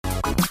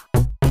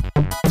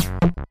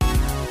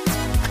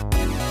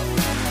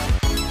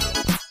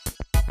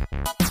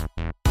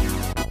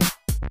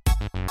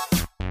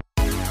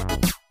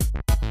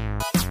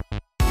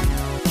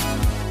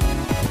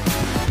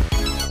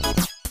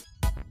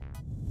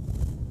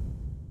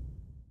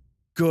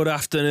Good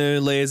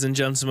afternoon, ladies and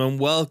gentlemen.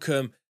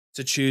 Welcome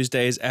to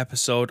Tuesday's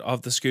episode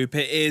of The Scoop.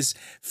 It is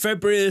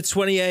February the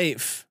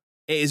 28th.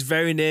 It is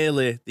very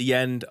nearly the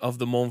end of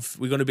the month.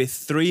 We're going to be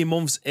 3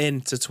 months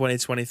into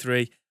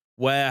 2023.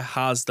 Where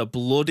has the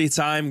bloody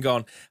time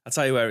gone? I'll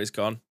tell you where it's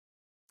gone.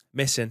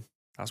 Missing.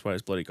 That's where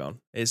it's bloody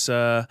gone. It's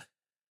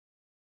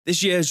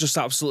this year has just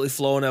absolutely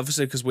flown,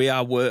 obviously, because we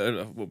are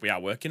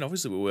working.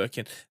 Obviously, we're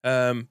working.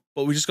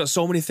 But we just got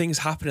so many things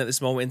happening at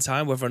this moment in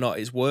time, whether or not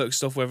it's work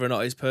stuff, whether or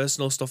not it's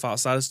personal stuff,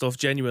 outside of stuff.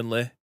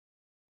 Genuinely,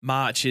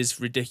 March is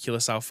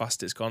ridiculous how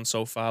fast it's gone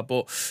so far.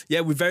 But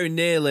yeah, we're very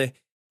nearly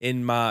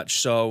in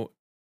March. So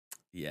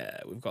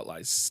yeah, we've got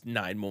like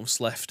 9 months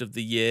left of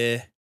the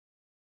year.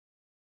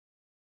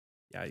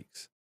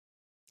 Yikes.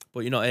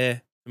 But you're not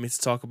here for me to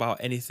talk about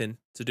anything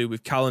to do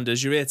with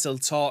calendars. You're here to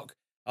talk.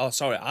 Oh,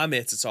 sorry, I'm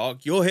here to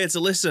talk. You're here to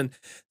listen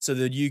to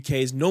the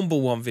UK's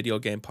 #1 video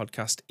game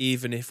podcast,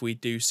 even if we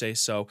do say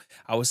so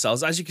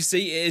ourselves. As you can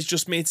see, it is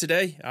just me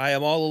today. I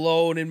am all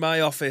alone in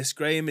my office.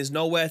 Graham is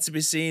nowhere to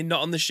be seen,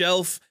 not on the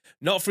shelf,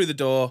 not through the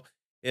door.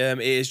 It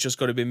is just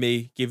going to be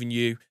me giving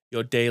you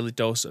your daily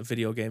dose of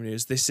video game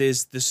news. This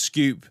is The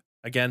Scoop.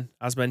 Again,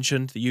 as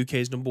mentioned, the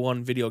UK's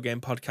 #1 video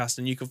game podcast,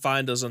 and you can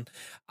find us on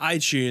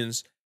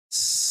iTunes,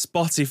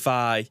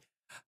 Spotify,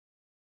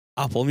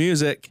 Apple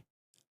Music,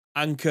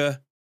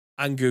 Anchor,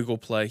 and Google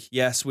Play.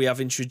 Yes, we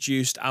have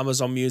introduced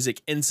Amazon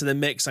Music into the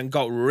mix and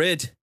got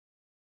rid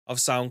of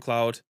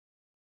SoundCloud.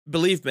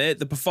 Believe me,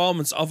 the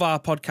performance of our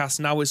podcast,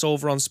 now it's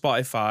over on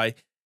Spotify,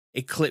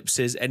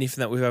 eclipses anything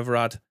that we've ever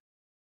had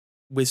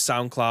with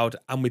SoundCloud,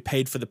 and we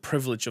paid for the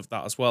privilege of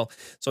that as well.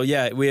 So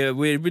yeah,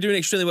 we're doing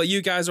extremely well.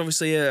 You guys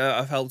obviously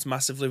have helped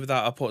massively with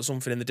that. I put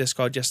something in the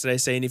Discord yesterday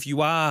saying if you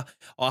are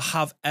or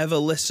have ever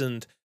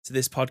listened to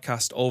this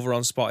podcast over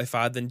on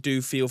Spotify, then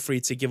do feel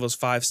free to give us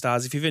 5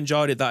 stars. If you've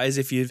enjoyed it, that is,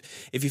 if you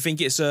think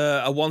it's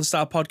a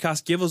 1-star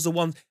podcast, give us the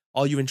one.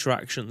 All your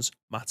interactions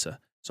matter.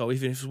 So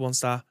even if it's 1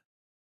 star,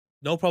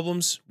 no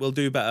problems, we'll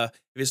do better.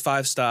 If it's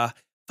 5-star,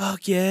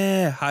 fuck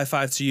yeah. High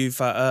five to you,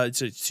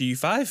 to you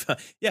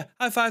 5. Yeah,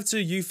 high five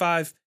to you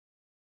 5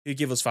 who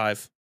give us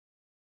 5.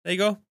 There you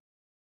go.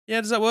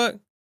 Yeah, does that work?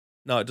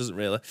 No, it doesn't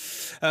really.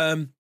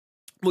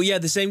 Well, yeah,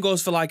 the same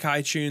goes for like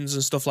iTunes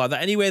and stuff like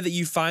that. Anywhere that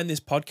you find this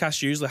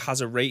podcast usually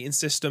has a rating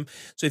system.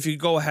 So if you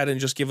go ahead and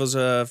just give us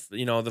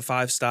the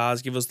 5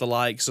 stars, give us the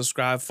like,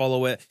 subscribe,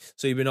 follow it,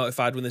 so you'll be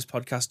notified when this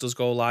podcast does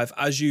go live,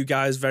 as you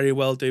guys very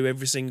well do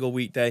every single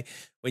weekday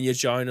when you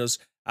join us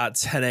at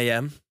 10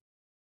 a.m.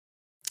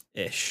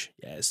 ish.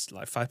 Yeah, it's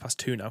like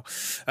 2:05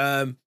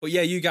 now. But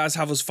yeah, you guys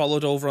have us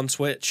followed over on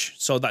Twitch,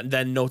 so that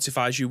then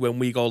notifies you when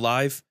we go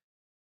live.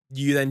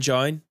 You then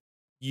join.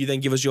 You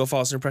then give us your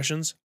thoughts and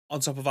impressions on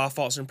top of our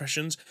thoughts and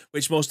impressions,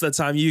 which most of the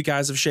time you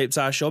guys have shaped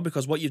our show,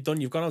 because what you've done,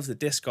 you've gone onto the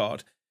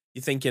Discord,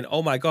 you're thinking,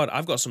 oh my God,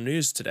 I've got some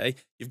news today.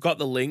 You've got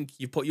the link,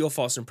 you put your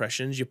thoughts and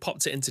impressions, you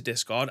popped it into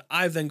Discord.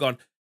 I've then gone,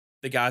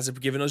 the guys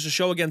have given us a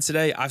show again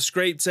today. I've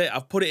scraped it,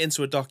 I've put it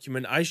into a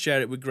document, I share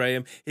it with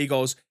Graham. He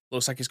goes,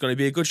 looks like it's going to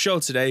be a good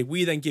show today.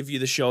 We then give you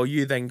the show.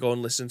 You then go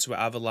and listen to it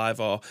either live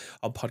or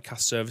on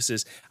podcast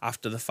services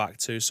after the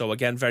fact too. So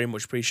again, very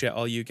much appreciate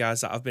all you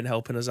guys that have been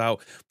helping us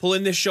out,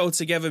 pulling this show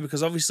together,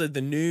 because obviously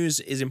the news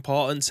is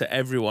important to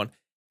everyone,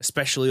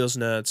 especially us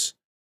nerds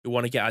who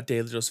want to get our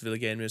daily dose of video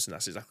game news, and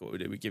that's exactly what we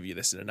do. We give you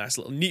this in a nice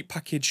little neat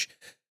package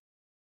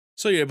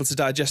so you're able to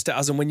digest it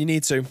as and when you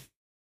need to.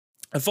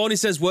 And Phony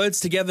says, words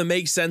together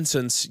make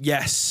sentence.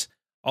 Yes,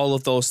 all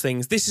of those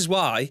things. This is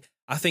why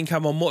I think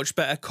I'm a much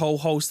better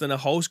co-host than a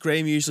host.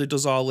 Graham usually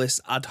does all this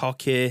ad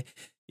hoc here,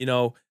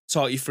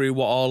 talk you through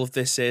what all of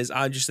this is.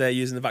 I'm just there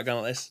using the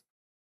background like this.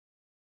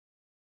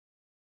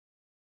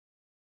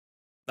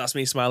 That's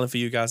me smiling for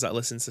you guys that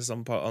listen to this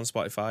on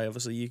Spotify.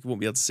 Obviously, you won't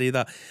be able to see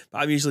that. But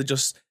I'm usually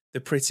just the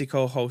pretty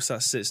co-host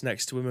that sits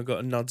next to him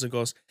and nods and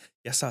goes,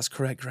 yes, that's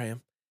correct,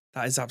 Graham.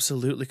 That is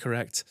absolutely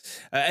correct.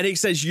 And it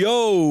says,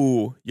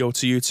 yo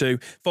to you too.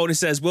 Phony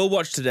says, we'll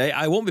watch today.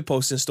 I won't be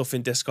posting stuff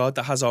in Discord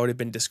that has already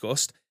been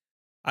discussed.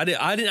 I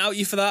didn't out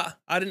you for that.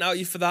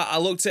 I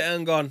looked at it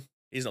and gone,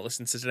 he's not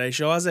listening to today's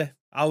show, has he?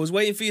 I was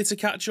waiting for you to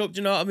catch up, do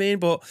you know what I mean?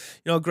 But,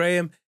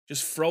 Graham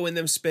just throwing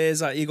them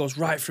spears at you goes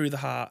right through the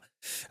heart.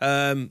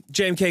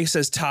 JMK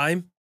says,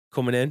 time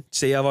coming in.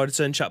 See, I've already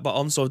turned chatbot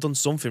on, so I've done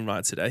something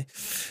right today.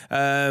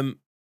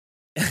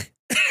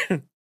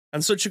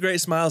 And such a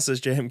great smile,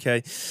 says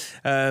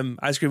JMK.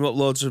 Ice cream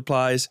uploads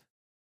replies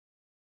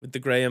with the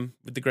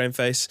Graham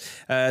face.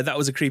 That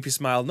was a creepy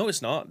smile. No,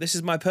 it's not. This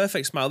is my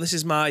perfect smile. This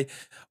is my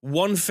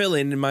one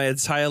fill-in my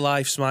entire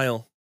life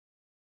smile.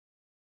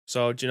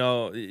 So,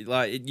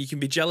 you can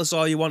be jealous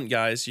all you want,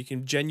 guys. You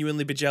can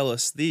genuinely be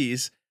jealous.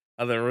 These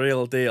are the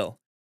real deal.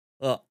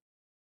 Look.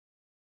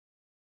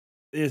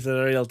 These are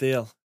the real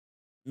deal.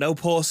 No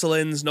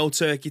porcelains, no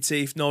turkey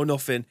teeth, no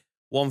nothing.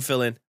 One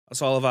fill-in.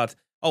 That's all I've had.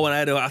 Oh, and I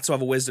had to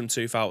have a wisdom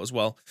tooth out as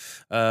well.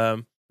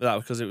 That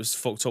because it was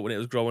fucked up when it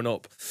was growing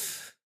up.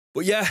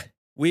 But yeah,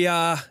 we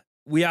are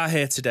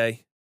here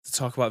today to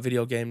talk about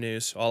video game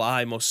news. Well,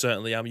 I most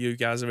certainly am. You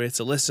guys are here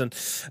to listen.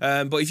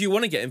 But if you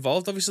want to get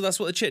involved, obviously that's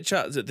what the chit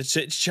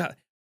chat.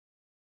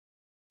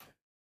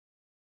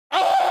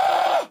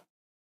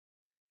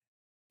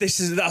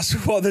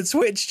 That's what the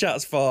Twitch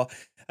chat's for.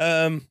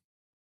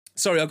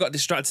 Sorry, I got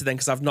distracted then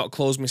because I've not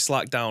closed my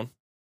Slack down.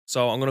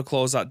 So I'm going to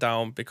close that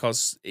down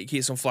because it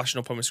keeps on flashing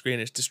up on my screen.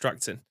 It's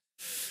distracting.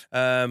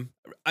 I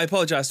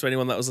apologize to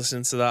anyone that was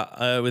listening to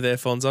that with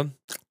earphones on.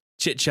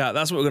 Chit chat,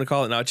 that's what we're going to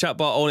call it now.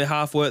 Chatbot only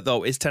half worked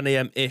though. It's 10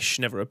 a.m. ish,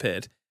 never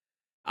appeared.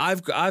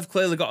 I've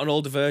clearly got an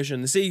older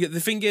version. See, the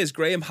thing is,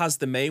 Graham has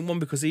the main one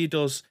because he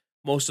does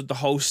most of the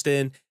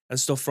hosting and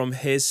stuff from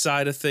his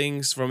side of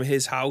things, from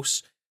his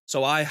house.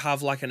 So I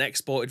have like an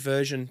exported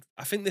version.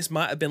 I think this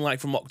might have been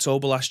like from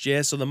October last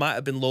year. So there might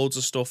have been loads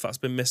of stuff that's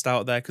been missed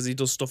out there because he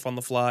does stuff on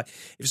the fly.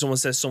 If someone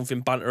says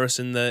something banterous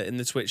in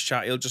the Twitch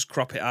chat, he'll just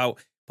crop it out,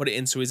 put it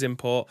into his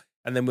import,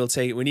 and then we'll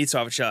take it. We need to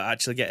have a chat,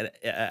 actually get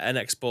an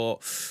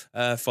export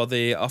for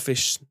the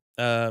office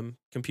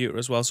computer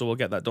as well. So we'll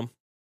get that done.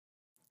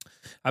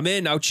 I'm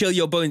here now. Chill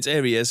your buoyant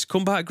areas.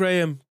 Come back,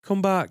 Graham.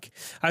 Come back.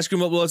 Ice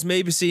Cream Uploads.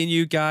 Maybe seeing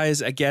you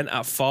guys again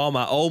at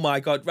Format. Oh my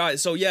God. Right.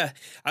 So yeah,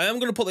 I am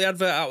going to put the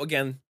advert out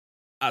again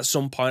at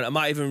some point. I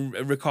might even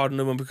record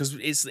another one because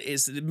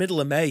it's the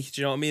middle of May.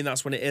 Do you know what I mean?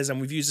 That's when it is. And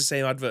we've used the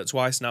same advert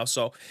twice now.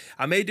 So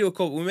I may do a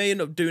couple. We may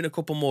end up doing a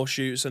couple more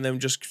shoots and then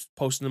just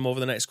posting them over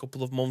the next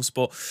couple of months.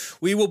 But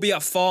we will be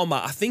at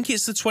Format. I think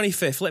it's the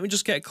 25th. Let me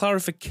just get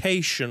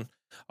clarification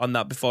on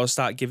that before I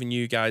start giving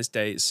you guys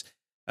dates.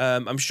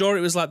 I'm sure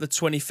it was like the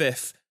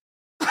 25th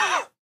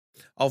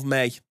of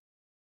May,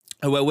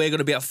 where we're going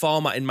to be at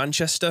Format in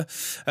Manchester,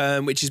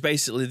 which is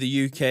basically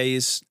the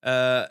UK's.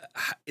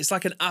 It's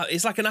like an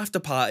after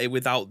party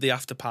without the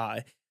after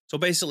party. So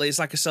basically, it's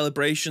like a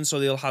celebration.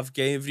 So they'll have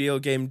video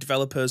game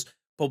developers,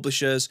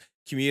 publishers,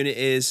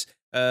 communities.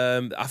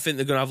 I think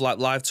they're going to have like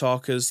live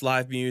talkers,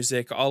 live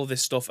music, all of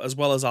this stuff, as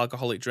well as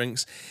alcoholic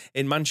drinks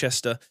in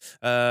Manchester.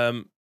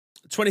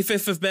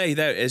 25th of May,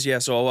 there it is. Yeah,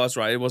 so I was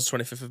right. It was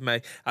 25th of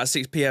May at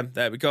 6 p.m.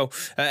 There we go.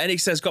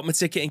 Enix says, got my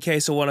ticket in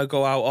case I want to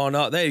go out or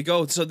not. There you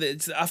go. So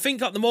I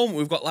think at the moment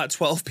we've got like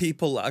 12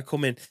 people that are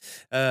coming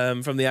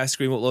from the Ice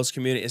Cream Uploads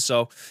community.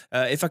 So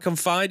if I can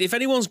find, if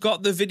anyone's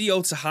got the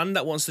video to hand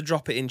that wants to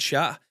drop it in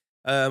chat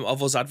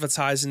of us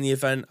advertising the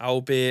event,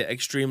 I'll be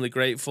extremely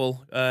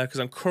grateful because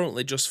I'm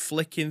currently just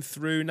flicking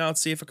through now to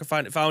see if I can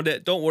find it. Found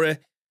it. Don't worry.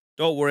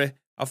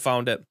 I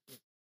found it.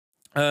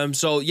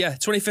 So yeah,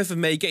 25th of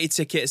May, get your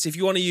tickets. If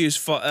you want to use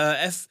for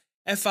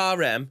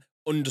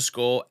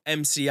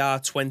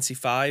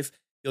FRM_MCR25,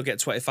 you'll get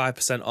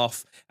 25%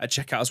 off at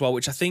checkout as well,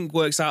 which I think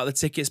works out the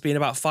tickets being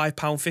about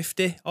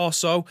 £5.50 or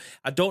so.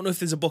 I don't know if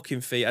there's a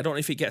booking fee. I don't know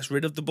if it gets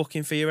rid of the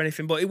booking fee or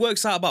anything, but it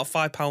works out about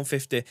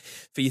 £5.50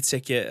 for your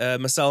ticket.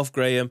 Myself,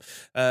 Graham,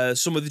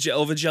 some of the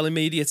other Jelly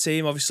Media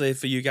team, obviously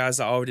for you guys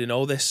that already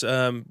know this,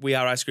 we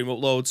are Ice Cream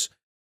Uploads.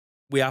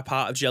 We are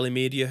part of Jelly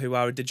Media, who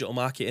are a digital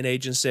marketing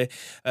agency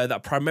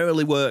that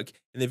primarily work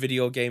in the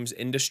video games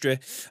industry.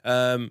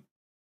 There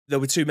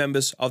were 2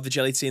 members of the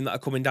Jelly team that are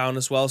coming down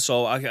as well.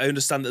 So I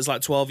understand there's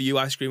like 12 of you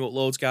Ice Cream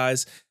Uploads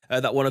guys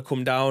that want to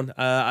come down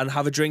and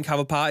have a drink, have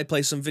a party,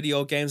 play some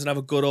video games and have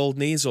a good old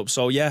knees up.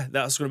 So yeah,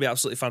 that's going to be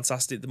absolutely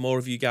fantastic. The more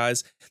of you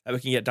guys that we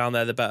can get down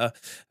there, the better.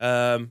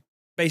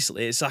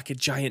 Basically, it's like a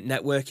giant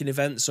networking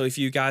event. So if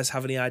you guys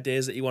have any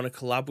ideas that you want to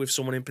collab with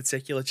someone in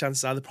particular,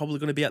 chances are they're probably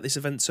going to be at this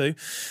event too.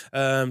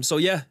 So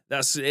yeah,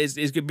 it's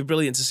going to be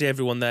brilliant to see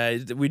everyone there.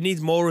 We need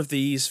more of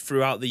these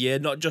throughout the year,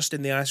 not just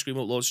in the Ice Cream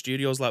Upload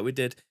studios like we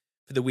did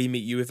for the We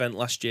Meet You event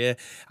last year.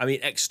 I mean,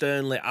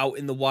 externally, out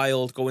in the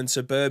wild, going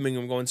to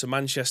Birmingham, going to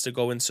Manchester,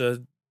 going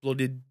to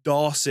bloody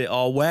Dorset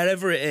or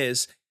wherever it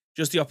is,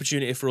 just the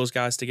opportunity for us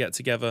guys to get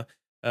together.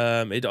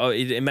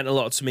 It meant a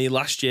lot to me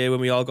last year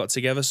when we all got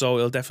together, so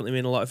it'll definitely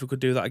mean a lot if we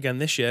could do that again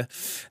this year.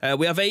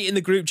 We have 8 in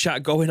the group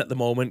chat going at the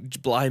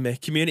moment. Blimey,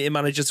 community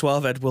manager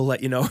 12 Ed will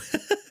let you know.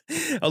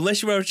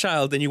 Unless you are a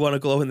child and you want a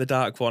glow in the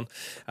dark one.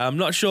 I'm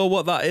not sure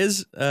what that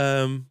is,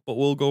 but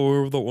we'll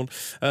go with that one.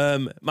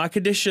 My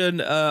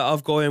condition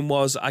of going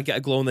was I get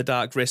a glow in the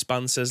dark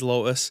wristband, says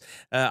Lotus.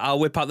 I'll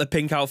whip out the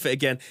pink outfit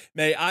again.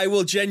 Mate, I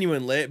will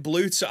genuinely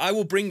I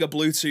will bring the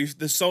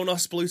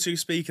Sonos Bluetooth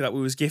speaker that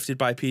we was gifted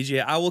by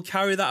PGA. I will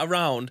carry that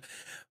around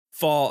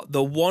for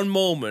the one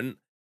moment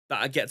that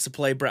I get to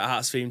play Bret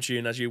Hart's theme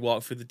tune as you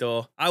walk through the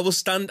door. I will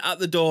stand at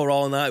the door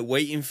all night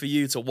waiting for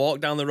you to walk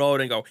down the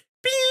road and go,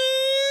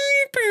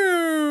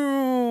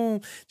 do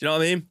you know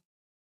what I mean?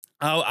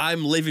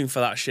 I'm living for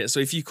that shit.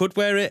 So if you could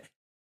wear it,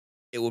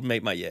 it would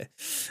make my year.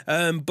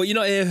 But you're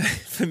not here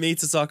for me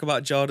to talk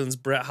about Jordan's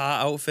Bret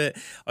Hart outfit,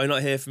 or you're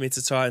not here for me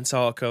to try and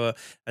talk and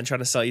trying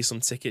to sell you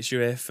some tickets.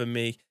 You're here for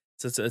me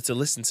to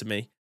listen to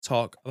me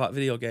talk about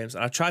video games.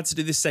 And I've tried to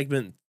do this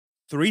segment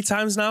 3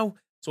 times now,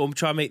 so I'm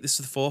trying to make this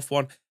the 4th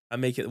one and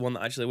make it the one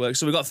that actually works.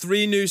 So we've got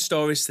 3 news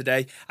stories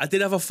today. I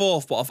did have a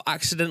 4th, but I've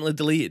accidentally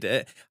deleted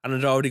it and it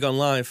had already gone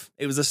live.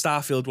 It was a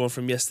Starfield one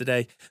from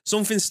yesterday.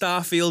 Something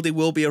Starfield, it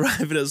will be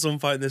arriving at some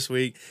point this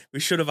week. We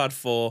should have had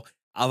 4.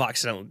 I've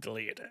accidentally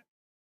deleted it.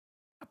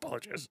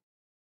 Apologies.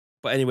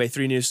 But anyway,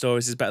 3 news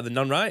stories is better than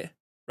none, right?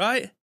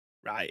 Right?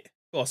 Right.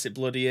 Of course it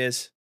bloody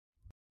is.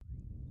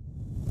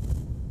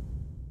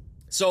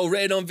 So,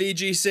 rated on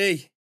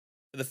VGC.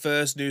 For the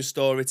first news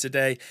story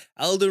today,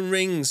 Elden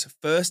Ring's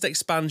first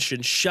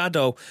expansion,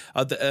 Shadow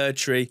of the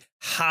Erdtree,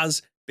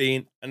 has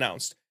been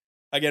announced.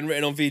 Again,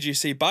 written on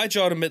VGC by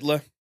Jordan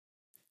Middler.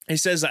 He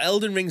says that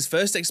Elden Ring's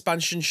first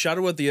expansion,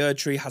 Shadow of the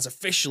Erdtree, has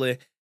officially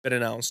been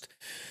announced.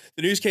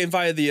 The news came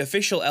via the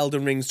official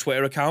Elden Ring's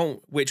Twitter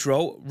account, which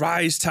wrote,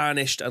 "Rise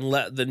tarnished and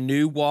let the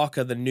new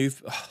walker the new."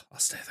 I'll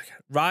stay there again.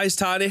 "Rise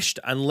tarnished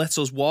and let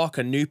us walk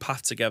a new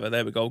path together."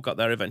 There we go. Got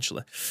there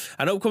eventually.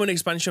 An upcoming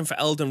expansion for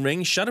Elden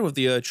Ring, Shadow of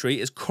the Erdtree,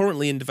 is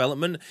currently in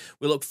development.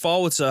 We look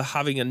forward to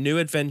having a new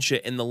adventure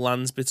in the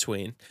lands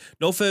between.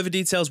 No further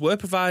details were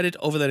provided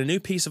other than a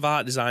new piece of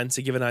art design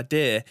to give an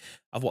idea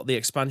of what the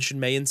expansion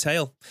may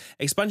entail.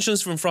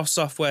 Expansions from Frost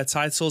Software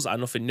titles are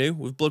nothing new,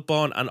 with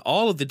Bloodborne and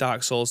all of the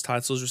Dark Souls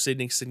titles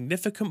receiving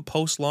significant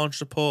post-launch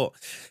support.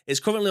 It's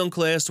currently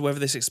unclear as to whether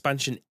this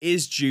expansion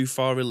is due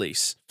for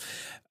release.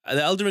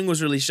 The Elden Ring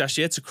was released last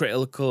year to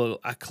critical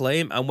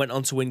acclaim and went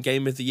on to win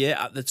Game of the Year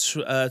at the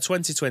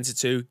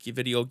 2022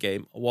 Video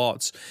Game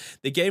Awards.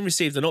 The game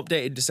received an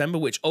update in December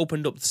which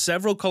opened up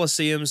several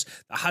Colosseums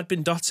that had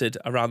been dotted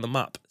around the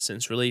map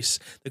since release.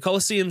 The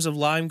Colosseums of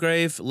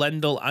Limegrave,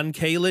 Lendl and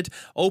Caelid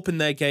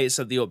opened their gates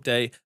at the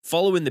update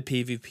following the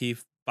PvP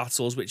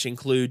battles, which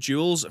include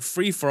duels,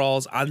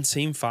 free-for-alls, and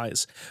team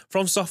fights.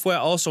 From Software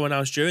also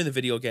announced during the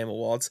Video Game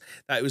Awards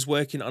that it was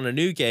working on a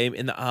new game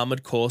in the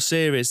Armored Core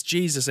series.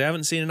 Jesus, I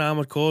haven't seen an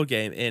Armored Core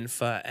game in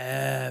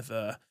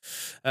forever.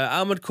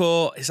 Armored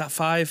Core, is that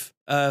 5?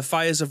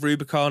 Fires of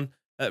Rubicon.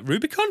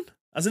 Rubicon?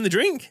 As in the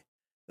drink?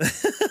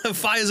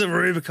 Fires of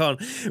Rubicon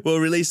will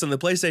release on the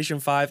PlayStation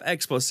 5,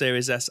 Xbox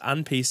Series S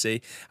and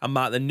PC and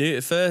mark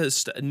the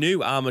first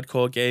new Armored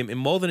Core game in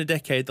more than a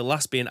decade, the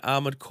last being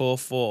Armored Core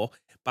 4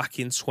 back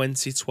in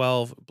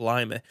 2012.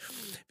 Blimey.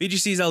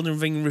 VGC's Elden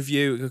Ring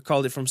review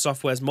called it From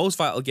Software's most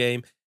vital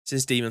game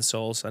since Demon's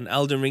Souls, and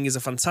Elden Ring is a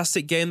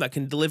fantastic game that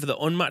can deliver the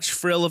unmatched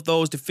thrill of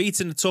those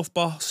defeating a tough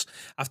boss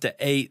after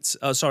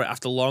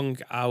long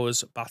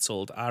hours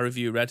battled. Our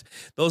review read,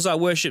 "Those are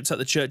worshipped at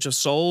the Church of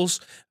Souls,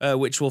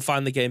 which will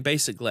find the game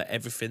basically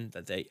everything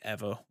that they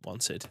ever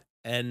wanted."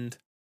 End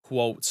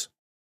quote.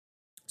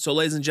 So,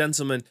 ladies and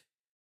gentlemen,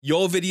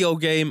 your video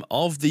game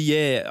of the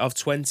year of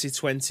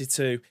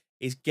 2022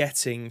 is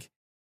getting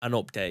an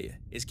update.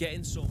 It's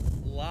getting some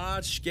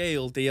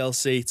large-scale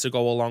DLC to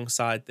go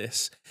alongside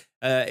this.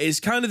 It's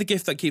kind of the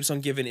gift that keeps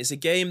on giving. It's a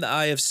game that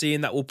I have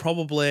seen that will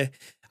probably...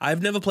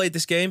 I've never played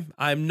this game.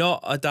 I'm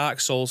not a Dark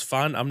Souls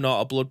fan. I'm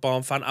not a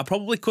Bloodborne fan. I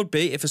probably could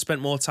be if I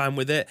spent more time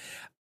with it.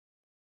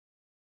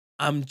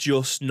 I'm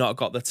just not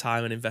got the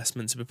time and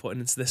investment to be putting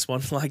into this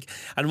one. Like,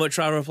 I'd much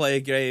rather play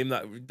a game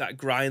that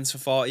grinds for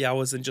 40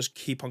 hours and just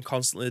keep on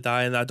constantly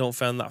dying. I don't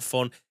find that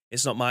fun.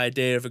 It's not my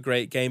idea of a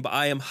great game, but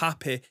I am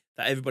happy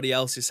that everybody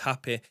else is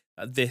happy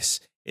that this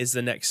is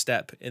the next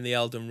step in the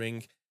Elden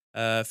Ring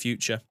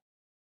future.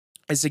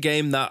 It's a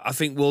game that I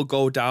think will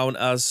go down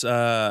as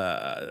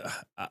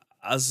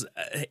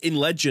in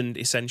legend,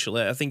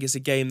 essentially. I think it's a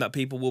game that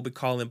people will be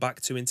calling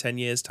back to in 10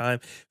 years' time,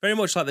 very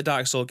much like the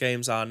Dark Souls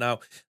games are now.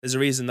 There's a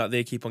reason that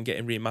they keep on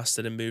getting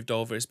remastered and moved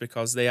over. It's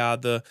because they are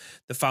the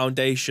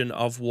foundation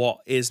of what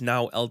is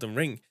now Elden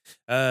Ring.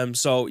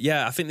 So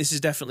yeah, I think this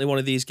is definitely one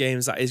of these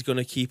games that is going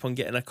to keep on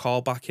getting a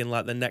call back in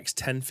like the next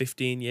 10,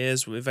 15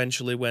 years,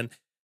 eventually when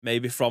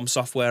maybe From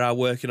Software are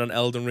working on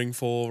Elden Ring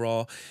 4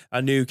 or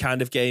a new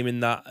kind of game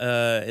in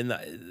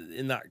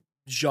that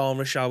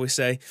genre, shall we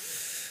say.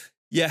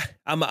 Yeah,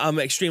 I'm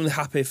extremely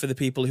happy for the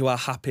people who are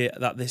happy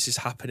that this is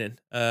happening.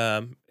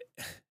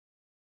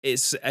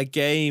 It's a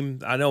game,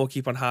 I know I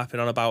keep on harping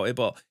on about it,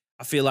 but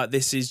I feel like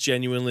this is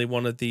genuinely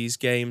one of these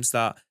games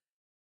that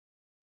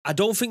I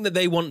don't think that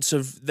they want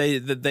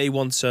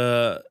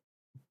to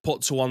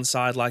put to one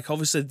side. Like,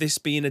 obviously, this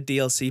being a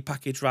DLC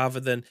package rather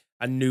than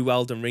a new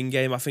Elden Ring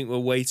game, I think we're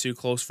way too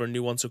close for a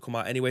new one to come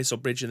out anyway. So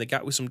bridging the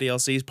gap with some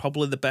DLC is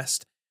probably the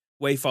best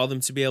way for them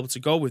to be able to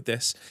go with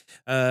this.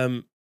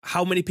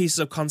 How many pieces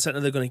of content are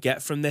they going to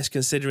get from this,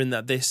 considering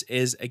that this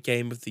is a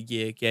Game of the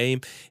Year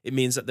game? It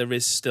means that there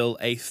is still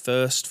a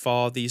thirst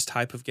for these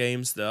type of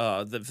games,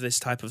 this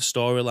type of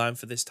storyline,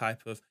 for this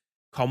type of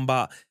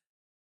combat.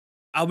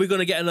 Are we going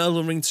to get an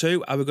Elden Ring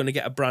 2? Are we going to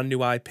get a brand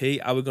new IP?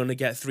 Are we going to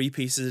get 3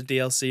 pieces of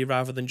DLC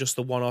rather than just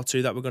the 1 or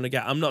 2 that we're going to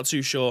get? I'm not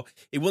too sure.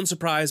 It wouldn't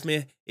surprise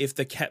me if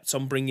they kept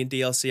on bringing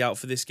DLC out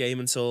for this game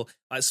until,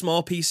 like,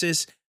 small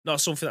pieces, not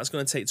something that's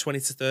going to take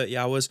 20 to 30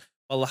 hours.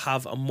 I'll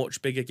have a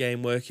much bigger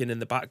game working in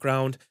the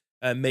background,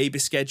 maybe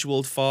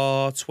scheduled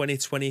for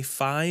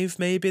 2025,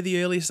 maybe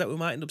the earliest that we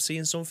might end up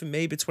seeing something,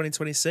 maybe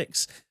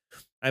 2026.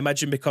 I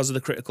imagine because of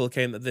the critical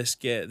acclaim that this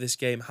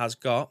game has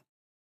got,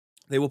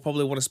 they will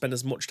probably want to spend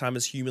as much time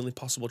as humanly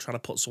possible trying to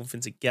put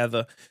something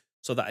together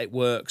so that it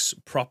works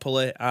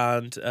properly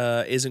and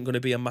isn't going to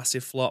be a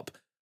massive flop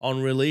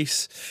on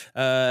release.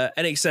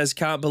 Enix says,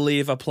 "Can't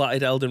believe I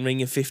platted Elden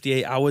Ring in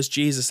 58 hours.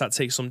 Jesus, that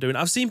takes some doing."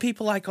 I've seen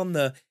people like on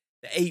the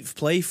 8th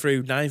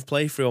playthrough, 9th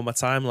playthrough on my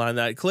timeline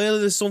that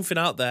clearly there's something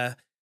out there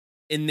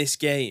in this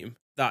game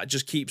that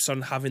just keeps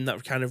on having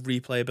that kind of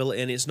replayability,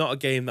 and it's not a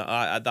game that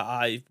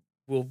I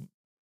will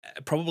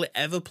probably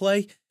ever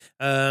play.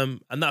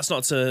 And that's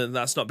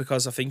not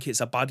because I think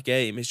it's a bad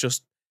game. It's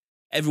just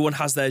everyone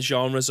has their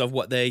genres of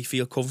what they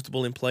feel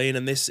comfortable in playing,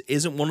 and this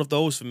isn't one of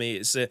those for me.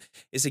 It's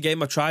a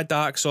game. I've tried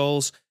Dark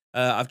Souls.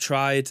 I've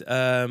tried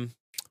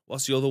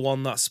what's the other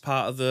one that's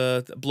part of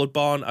the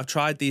Bloodborne. I've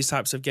tried these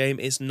types of game.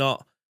 It's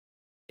not.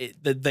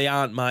 They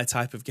aren't my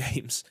type of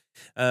games.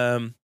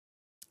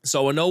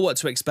 So I know what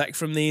to expect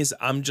from these.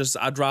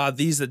 I'd rather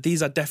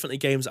these are definitely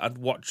games I'd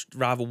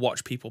rather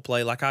watch people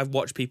play. Like I've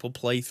watched people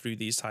play through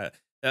these so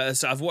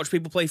I've watched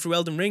people play through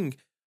Elden Ring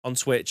on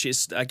Twitch.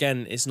 It's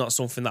not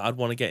something that I'd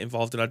want to get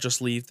involved in. I'd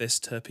just leave this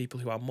to people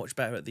who are much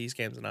better at these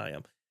games than I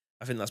am.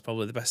 I think that's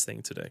probably the best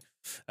thing to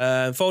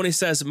do. Phony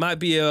says, it might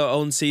be your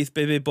own teeth,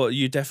 Bibby, but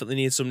you definitely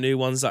need some new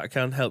ones that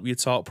can help you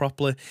talk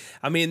properly.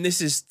 I mean,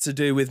 this is to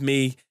do with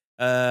me.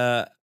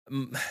 It's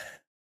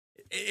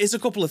a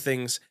couple of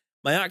things.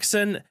 My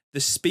accent, the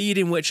speed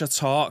in which I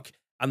talk,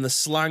 and the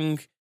slang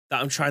that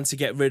I'm trying to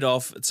get rid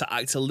of to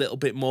act a little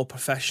bit more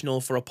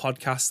professional for a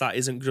podcast that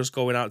isn't just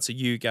going out to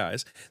you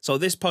guys. So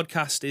this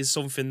podcast is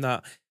something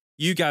that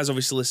you guys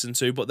obviously listen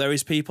to, but there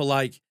is people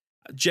like,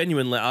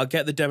 genuinely, I'll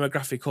get the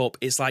demographic up.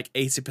 It's like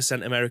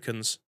 80%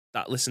 Americans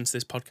that listen to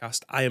this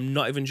podcast. I am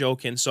not even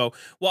joking. So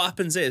what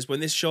happens is when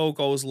this show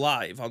goes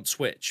live on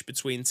Twitch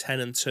between 10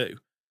 and 2,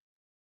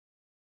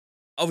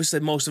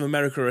 obviously most of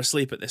America are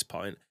asleep at this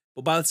point.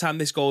 But by the time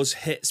this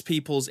hits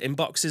people's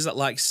inboxes at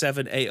like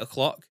 7, 8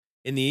 o'clock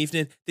in the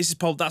evening,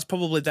 that's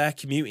probably their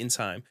commuting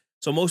time.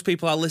 So most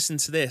people are listening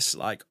to this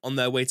like on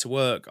their way to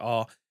work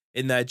or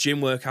in their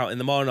gym workout in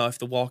the morning, or if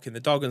they're walking the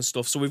dog and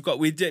stuff. So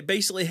we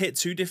basically hit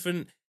two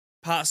different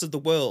parts of the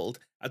world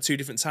at two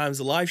different times.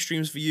 The live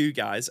streams for you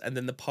guys, and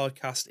then the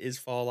podcast is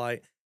for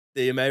like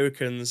the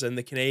Americans and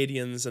the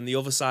Canadians and the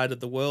other side of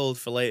the world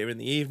for later in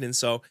the evening.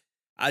 So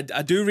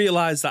I do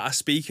realize that I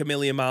speak a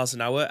million miles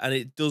an hour, and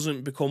it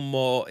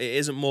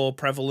isn't more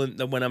prevalent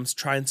than when I'm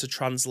trying to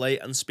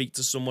translate and speak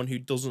to someone who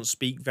doesn't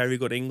speak very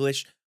good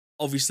English.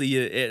 Obviously,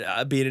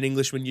 being an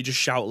Englishman, you just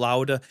shout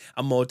louder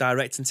and more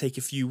direct and take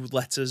a few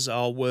letters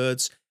or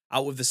words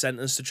out of the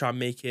sentence to try and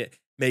make it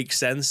make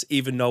sense,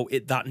 even though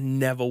that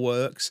never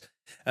works.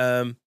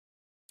 But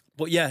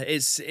yeah,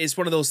 it's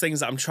one of those things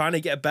that I'm trying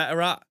to get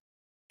better at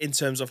in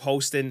terms of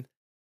hosting,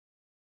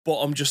 but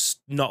I'm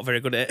just not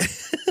very good at it.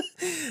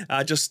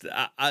 I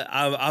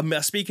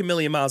speak a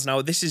million miles an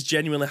hour. This is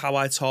genuinely how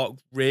I talk.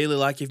 Really,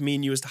 like if me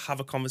and you was to have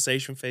a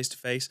conversation face to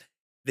face,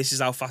 this is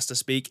how fast I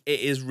speak.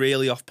 It is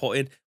really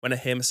off-putting when I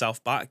hear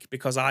myself back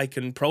because I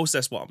can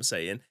process what I'm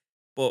saying,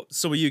 but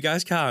some of you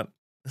guys can't.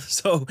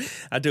 So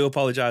I do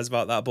apologize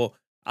about that, but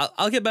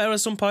I'll get better at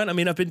some point. I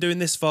mean, I've been doing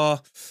this when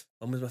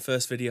was my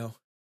first video?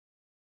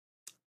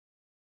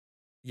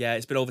 Yeah,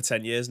 it's been over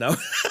 10 years now.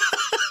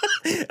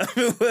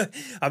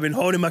 I've been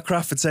honing my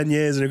craft for 10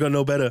 years and I've got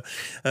no better.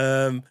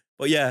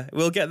 But yeah,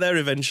 we'll get there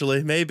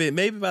eventually. Maybe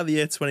by the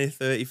year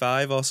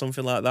 2035 or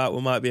something like that, we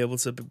might be able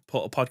to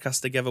put a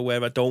podcast together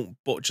where I don't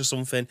butcher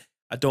something,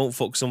 I don't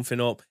fuck something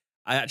up,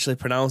 I actually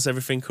pronounce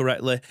everything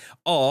correctly,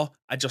 or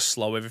I just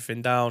slow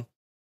everything down.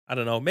 I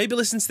don't know. Maybe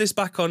listen to this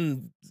back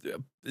on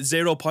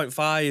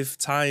 0.5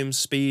 times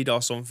speed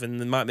or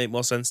something. It might make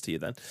more sense to you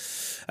then.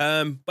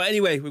 But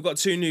anyway, we've got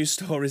 2 news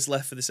stories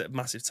left for this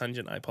massive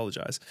tangent. I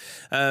apologize.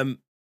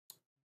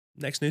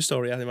 Next news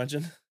story, I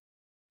imagine.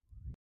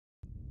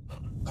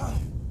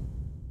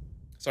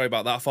 Sorry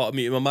about that. I thought I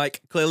muted my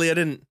mic. Clearly I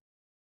didn't.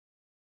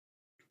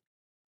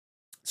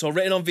 So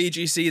written on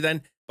VGC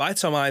then by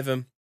Tom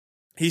Ivan.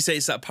 He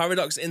says that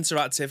Paradox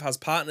Interactive has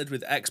partnered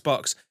with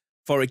Xbox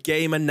for a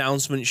game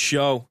announcement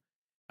show,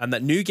 and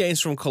that new games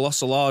from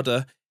Colossal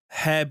Order,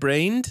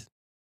 Harebrained?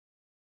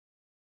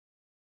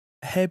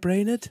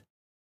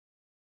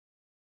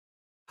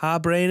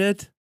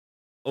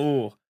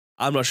 Oh,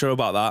 I'm not sure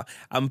about that.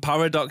 And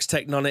Paradox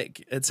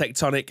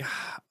Tectonic.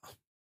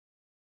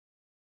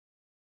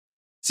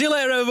 See you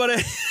later,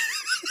 everybody.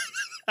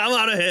 I'm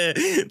out of here.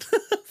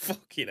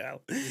 Fucking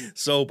hell.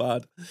 So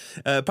bad.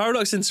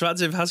 Paradox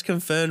Interactive has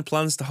confirmed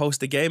plans to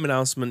host a game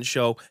announcement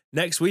show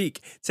next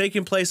week,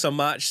 taking place on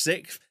March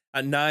 6th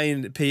at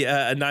 9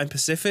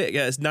 Pacific.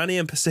 Yeah, it's 9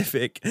 a.m.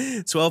 Pacific,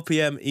 12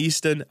 p.m.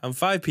 Eastern, and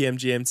 5 p.m.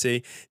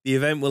 GMT. The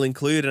event will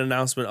include an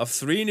announcement of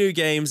 3 new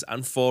games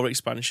and 4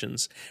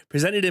 expansions.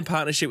 Presented in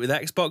partnership with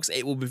Xbox,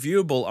 it will be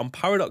viewable on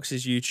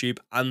Paradox's YouTube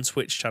and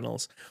Twitch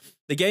channels.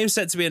 The games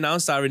set to be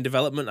announced are in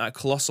development at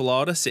Colossal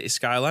Order City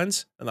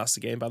Skylines, and that's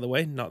the game, by the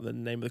way, not the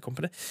name of the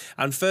company,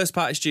 and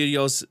first-party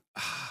studios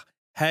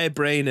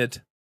Harebrained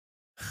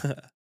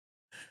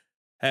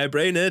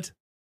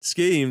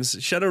Schemes,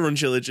 Shadowrun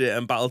Trilogy,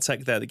 and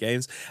Battletech, they're the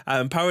games,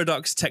 and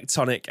Paradox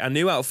Tectonic, a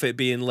new outfit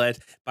being led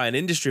by an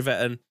industry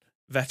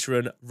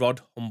veteran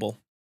Rod Humble.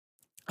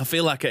 I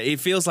feel like it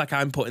feels like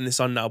I'm putting this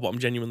on now, but I'm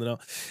genuinely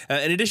not.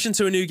 In addition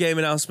to a new game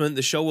announcement,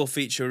 the show will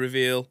feature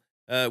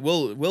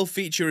will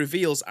feature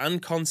reveals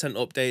and content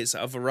updates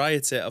of a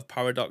variety of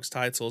Paradox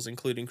titles,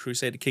 including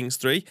Crusader Kings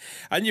 3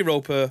 and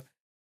Europa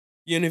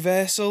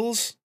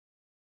Universals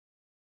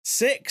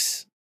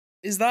 6.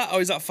 Is that,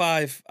 or is that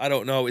 5? I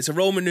don't know. It's a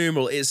Roman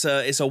numeral. It's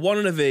a 1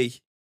 and a V.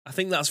 I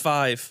think that's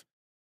 5.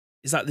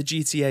 Is that the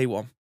GTA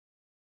one?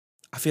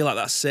 I feel like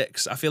that's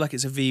 6. I feel like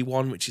it's a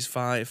V1, which is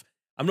 5.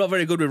 I'm not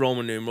very good with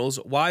Roman numerals.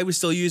 Why are we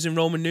still using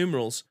Roman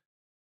numerals?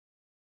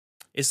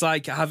 It's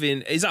like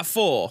having... Is that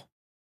 4?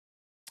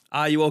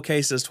 Are you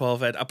okay, says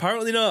 12 Ed.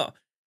 Apparently not.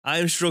 I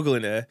am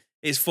struggling here.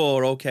 It's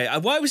 4, okay.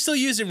 Why are we still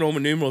using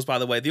Roman numerals, by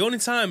the way? The only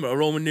time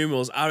Roman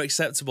numerals are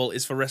acceptable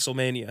is for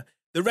WrestleMania.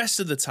 The rest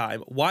of the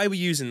time, why are we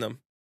using them?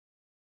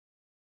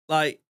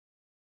 Like,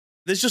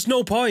 there's just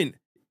no point.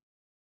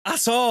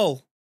 At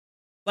all.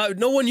 Like,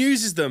 no one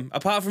uses them,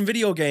 apart from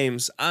video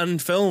games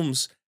and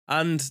films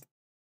and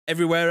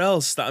everywhere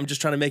else that I'm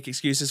just trying to make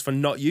excuses for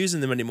not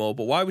using them anymore.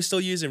 But why are we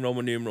still using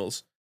Roman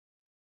numerals?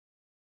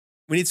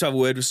 We need to have a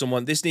word with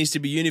someone. This needs to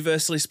be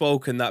universally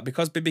spoken that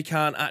because Bibby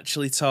can't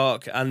actually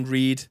talk and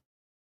read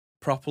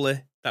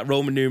properly, that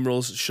Roman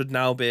numerals should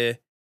now be,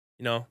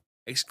 you know,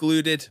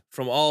 excluded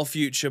from all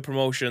future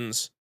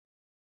promotions.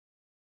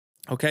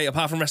 Okay,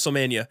 apart from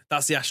WrestleMania.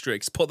 That's the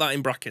asterisk. Put that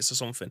in brackets or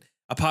something.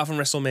 Apart from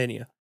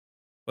WrestleMania,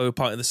 where we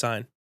pointed the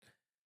sign.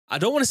 I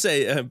don't want to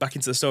say, back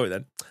into the story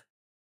then,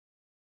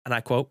 and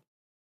I quote,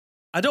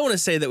 I don't want to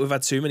say that we've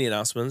had too many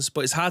announcements,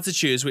 but it's hard to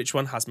choose which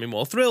one has me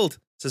more thrilled,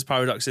 says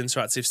Paradox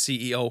Interactive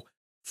CEO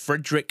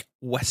Frederick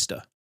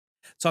Wester.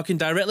 Talking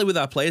directly with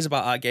our players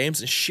about our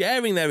games and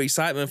sharing their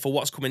excitement for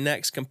what's coming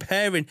next,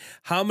 comparing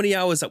how many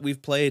hours that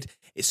we've played,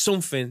 is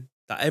something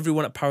that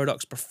everyone at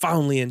Paradox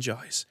profoundly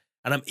enjoys.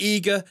 And I'm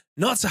eager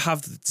not to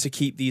have to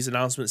keep these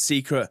announcements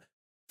secret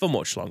for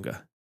much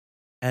longer.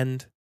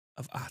 End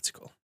of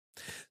article.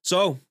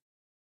 So,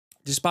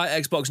 despite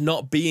Xbox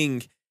not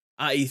being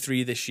at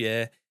E3 this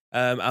year,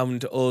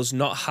 and us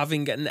not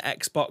having an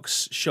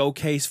Xbox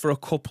showcase for a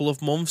couple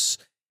of months,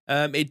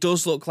 it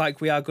does look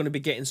like we are going to be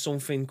getting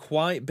something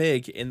quite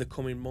big in the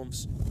coming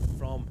months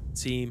from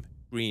Team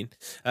Green.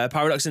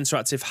 Paradox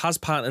Interactive has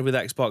partnered with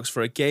Xbox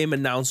for a game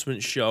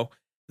announcement show.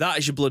 That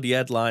is your bloody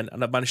headline,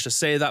 and I've managed to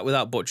say that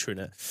without butchering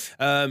it.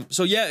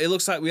 So yeah, it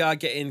looks like we are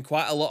getting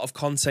quite a lot of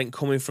content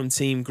coming from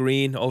Team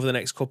Green over the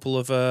next couple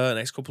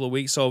of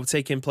weeks. So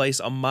taking place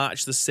on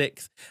March the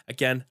 6th.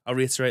 Again, I'll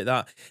reiterate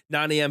that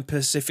 9 a.m.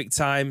 Pacific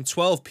time,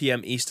 12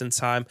 p.m. Eastern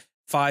time,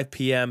 5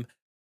 p.m.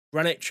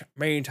 Greenwich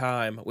Mean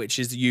Time, which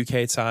is the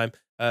UK time.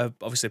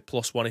 Obviously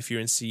 +1 if you're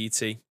in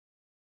CET.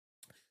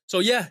 So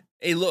yeah,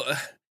 hey, look,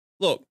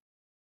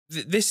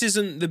 this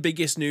isn't the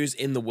biggest news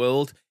in the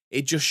world.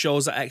 It just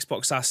shows that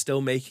Xbox are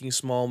still making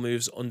small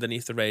moves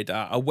underneath the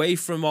radar, away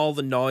from all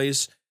the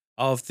noise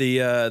of the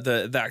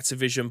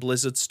Activision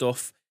Blizzard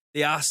stuff.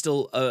 They are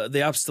still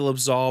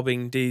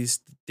absorbing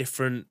these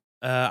different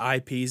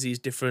IPs, these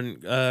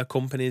different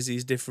companies,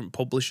 these different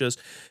publishers,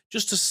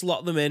 just to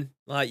slot them in.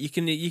 Like you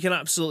can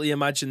absolutely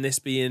imagine this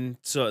being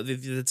sort of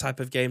the type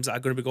of games that are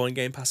going to be going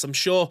Game Pass. I'm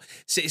sure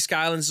City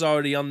Skylines is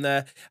already on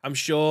there. I'm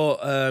sure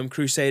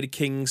Crusader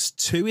Kings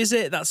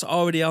 2 that's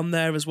already on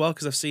there as well,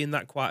 because I've seen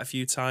that quite a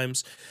few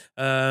times.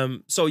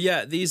 So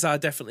yeah, these are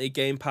definitely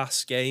Game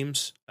Pass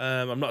games.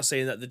 I'm not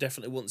saying that they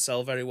definitely wouldn't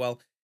sell very well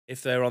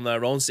if they're on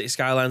their own. City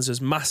Skylines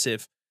is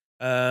massive.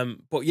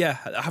 But yeah,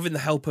 having the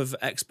help of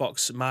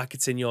Xbox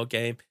marketing your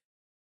game,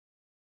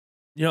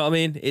 you know what I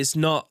mean? It's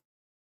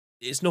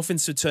nothing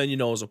to turn your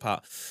nose up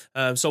at.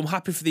 So I'm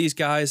happy for these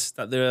guys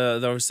that they're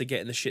obviously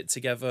getting the shit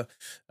together.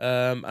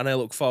 And I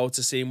look forward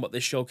to seeing what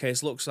this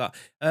showcase looks like.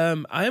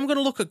 I am going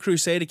to look at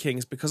Crusader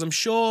Kings, because I'm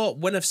sure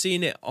when I've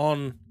seen it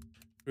on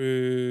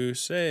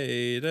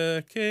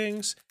Crusader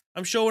Kings,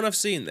 I'm sure when I've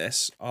seen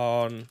this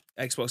on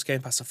Xbox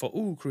Game Pass, I thought,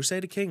 ooh,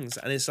 Crusader Kings.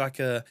 And it's like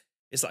a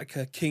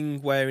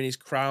king wearing his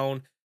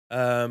crown,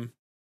 with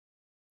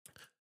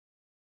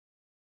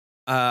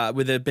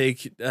a big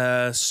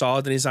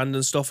sword in his hand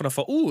and stuff. And I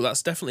thought, ooh,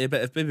 that's definitely a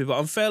bit of Bibby. But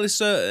I'm fairly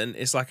certain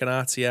it's like an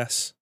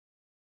RTS.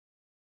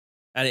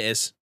 And it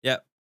is.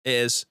 Yep, it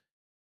is.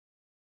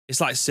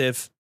 It's like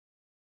Civ.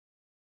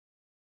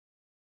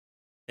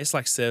 It's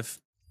like Civ.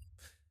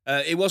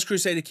 It was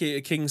Crusader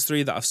Kings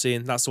 3 that I've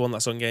seen. That's the one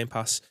that's on Game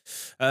Pass.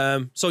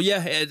 So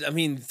yeah, I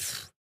mean,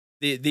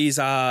 these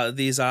are.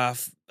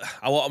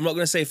 I'm not going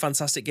to say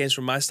fantastic games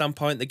from my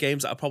standpoint. The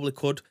games that I probably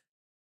could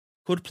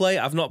play.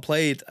 I've not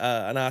played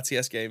an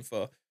RTS game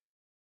for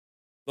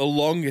the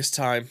longest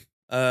time.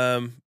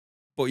 But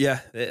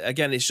yeah,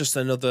 again, it's just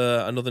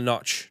another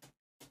notch.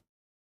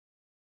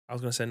 I was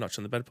going to say notch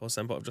on the bedpost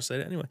then, but I've just said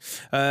it anyway.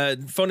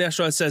 Funny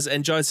Asteroid says,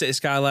 enjoyed City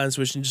Skylines,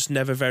 which I'm just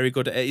never very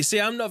good at it. You see,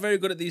 I'm not very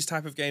good at these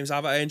type of games,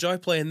 but I enjoy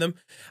playing them.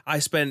 I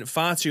spent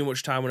far too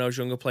much time when I was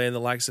younger playing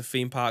the likes of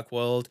Theme Park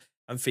World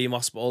and Theme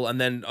Hospital,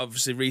 and then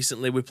obviously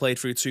recently we played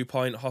through 2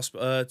 Point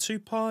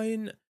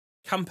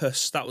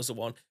Campus. That was the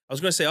one. I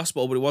was going to say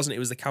Hospital, but it wasn't. It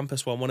was the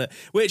Campus one, wasn't it?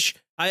 Which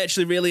I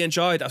actually really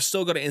enjoyed. I've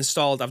still got it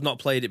installed. I've not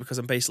played it because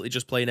I'm basically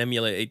just playing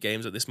emulated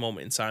games at this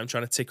moment in time,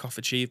 trying to tick off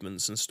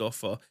achievements and stuff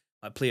for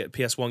like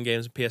PS1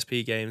 games and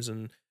PSP games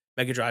and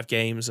Mega Drive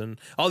games and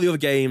all the other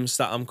games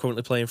that I'm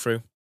currently playing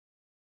through.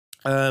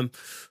 But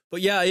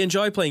yeah, I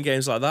enjoy playing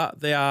games like that.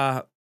 They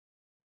are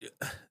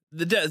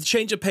the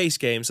change of pace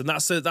games, and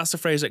that's the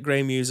phrase that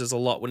Graham uses a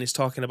lot when he's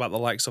talking about the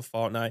likes of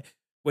Fortnite.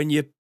 When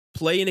you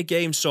playing a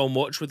game so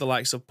much with the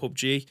likes of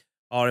PUBG,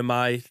 or am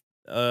I...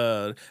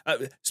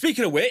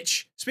 speaking of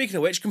which,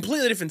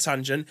 completely different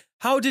tangent.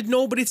 How did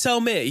nobody tell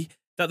me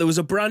that there was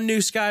a brand new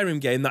Skyrim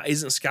game that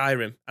isn't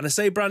Skyrim? And I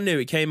say brand new,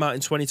 it came out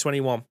in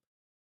 2021.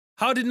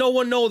 How did no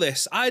one know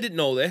this? I didn't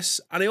know this,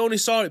 and I only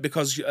saw it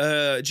because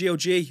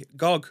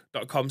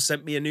GOG.com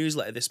sent me a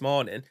newsletter this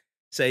morning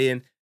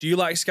saying, do you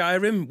like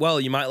Skyrim?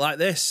 Well, you might like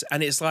this.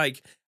 And it's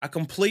like a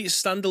complete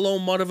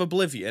standalone mod of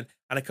Oblivion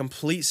and a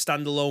complete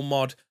standalone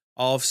mod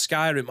of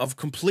Skyrim, of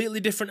completely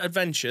different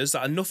adventures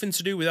that are nothing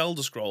to do with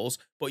Elder Scrolls,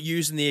 but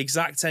using the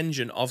exact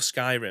engine of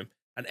Skyrim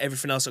and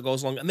everything else that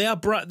goes along. And they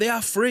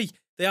are free.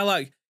 They are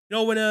like, you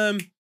know, when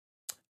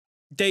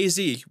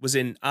DayZ was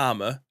in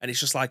Armor, and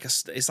it's just like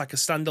it's like a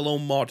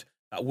standalone mod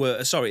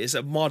it's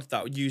a mod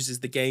that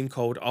uses the game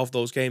code of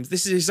those games.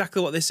 This is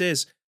exactly what this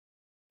is.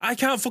 I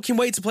can't fucking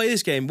wait to play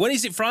this game. When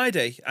is it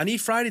Friday? I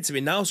need Friday to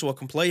be now so I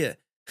can play it.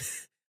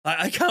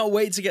 I can't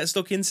wait to get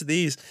stuck into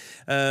these.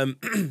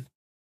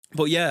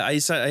 But yeah, I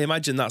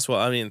imagine that's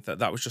what I mean.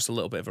 That was just a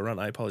little bit of a rant.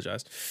 I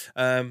apologize.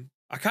 I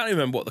can't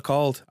remember what they're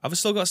called. Have I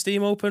still got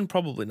Steam open?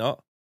 Probably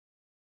not.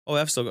 Oh,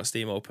 I've still got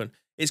Steam open.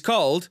 It's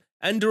called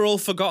Enderal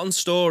Forgotten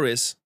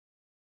Stories.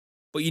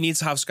 But you need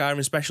to have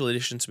Skyrim Special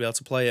Edition to be able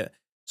to play it.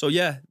 So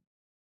yeah,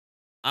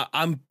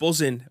 I'm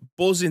buzzing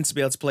to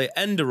be able to play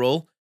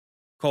Enderal,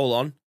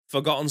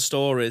 Forgotten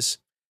Stories.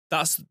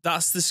 That's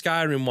the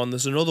Skyrim one.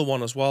 There's another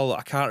one as well.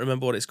 I can't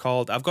remember what it's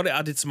called. I've got it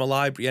added to my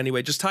library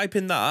anyway. Just type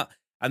in that,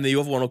 and the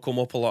other one will come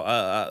up a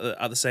lot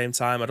at the same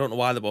time. I don't know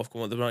why they both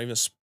come up. They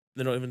don't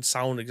even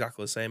sound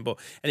exactly the same. But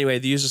anyway,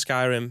 they use the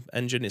Skyrim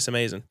engine. It's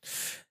amazing.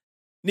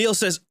 Neil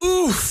says,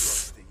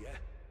 "Oof."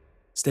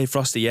 Stay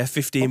frosty, yeah.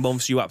 15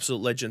 months, you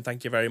absolute legend.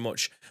 Thank you very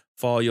much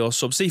for your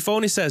sub. See,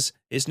 Phony says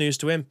it's news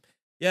to him.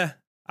 Yeah,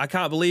 I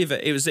can't believe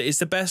it. It's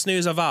the best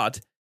news I've had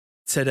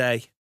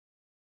today.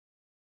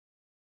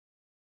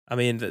 I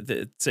mean,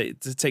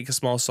 to take a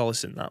small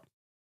solace in that.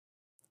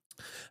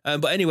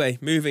 But anyway,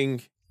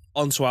 moving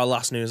on to our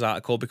last news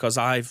article, because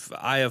I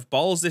have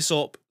balls this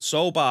up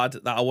so bad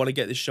that I want to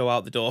get this show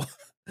out the door.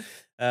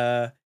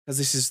 Because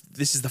this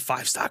is the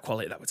 5-star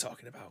quality that we're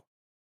talking about.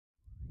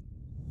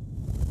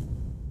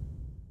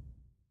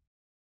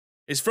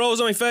 It's froze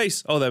on my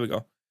face. Oh, there we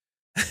go.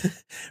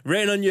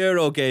 Rain on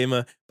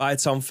Eurogamer by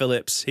Tom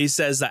Phillips. He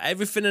says that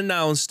everything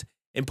announced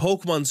in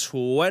Pokemon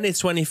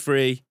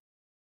 2023...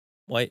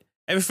 Wait.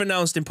 Everything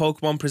announced in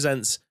Pokemon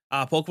Presents...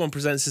 Pokemon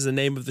Presents is the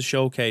name of the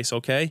showcase,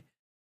 okay?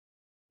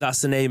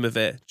 That's the name of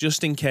it,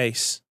 just in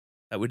case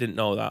that we didn't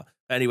know that.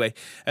 Anyway,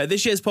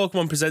 this year's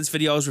Pokemon Presents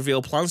videos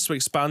reveal plans to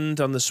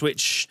expand on the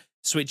Switch's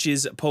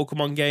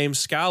Pokemon game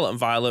Scarlet and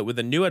Violet with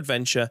a new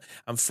adventure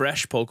and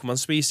fresh Pokemon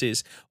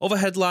species. Other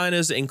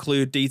headliners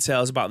include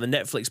details about the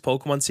Netflix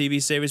Pokemon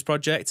TV series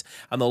project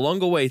and the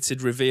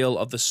long-awaited reveal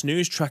of the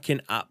snooze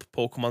tracking app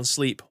Pokemon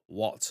Sleep.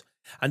 What?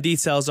 And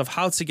details of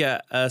how to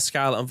get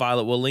Scarlet and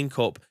Violet will link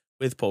up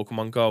with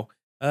Pokemon Go.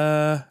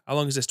 How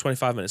long is this?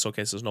 25 minutes.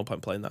 Okay, so there's no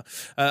point playing that.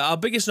 Our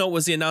biggest note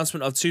was the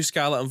announcement of 2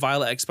 Scarlet and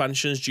Violet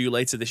expansions due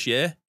later this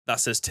year. That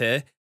says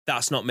Tier.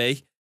 That's not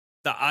me.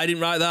 I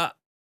didn't write that.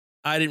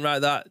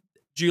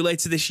 Due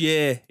later this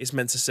year, it's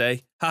meant to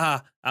say. Haha,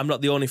 I'm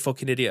not the only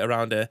fucking idiot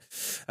around here.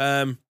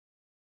 I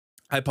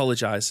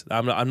apologize.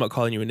 I'm not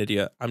calling you an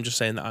idiot. I'm just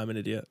saying that I'm an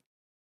idiot.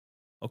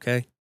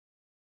 Okay?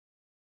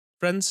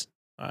 Friends?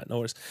 All right, no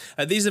worries.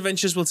 These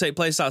adventures will take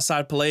place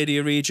outside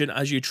Palladia region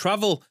as you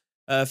travel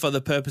for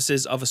the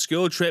purposes of a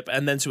school trip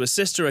and then to a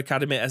sister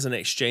academy as an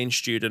exchange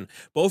student.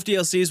 Both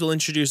DLCs will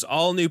introduce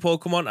all new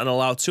Pokemon and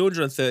allow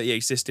 230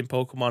 existing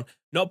Pokemon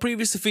not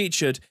previously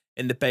featured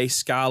in the base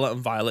Scarlet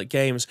and Violet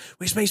games,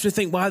 which makes me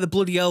think why the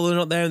bloody hell they're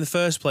not there in the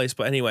first place.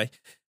 But anyway,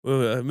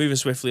 we're moving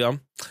swiftly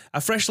on.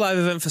 A fresh live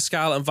event for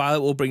Scarlet and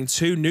Violet will bring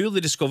 2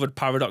 newly discovered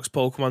Paradox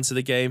Pokemon to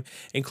the game,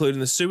 including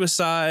the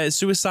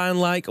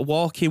Suicide-like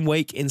Walking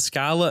Wake in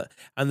Scarlet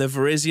and the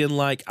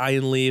Virizion-like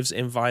Iron Leaves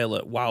in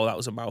Violet. Wow, that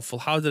was a mouthful.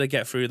 How did I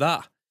get through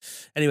that?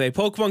 Anyway,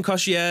 Pokemon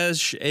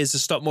Concierge is a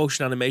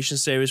stop-motion animation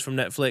series from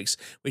Netflix,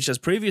 which has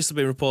previously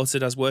been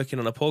reported as working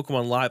on a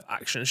Pokemon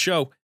live-action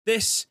show.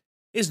 This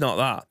is not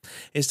that.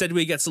 Instead,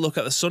 we get to look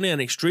at the sunny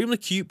and extremely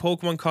cute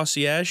Pokemon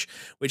Concierge,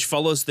 which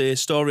follows the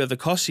story of the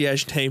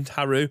concierge named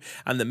Haru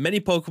and the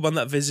many Pokemon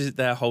that visit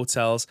their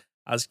hotels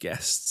as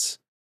guests.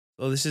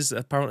 So this is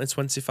apparently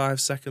 25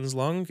 seconds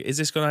long. Is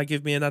this going to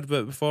give me an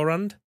advert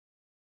beforehand?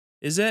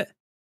 Is it?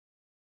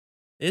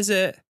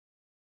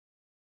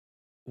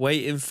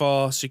 Waiting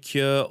for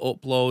secure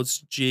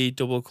uploads,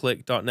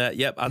 g-double-click.net.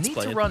 Yep, ads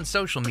playing. Need to run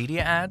social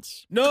media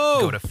ads? No!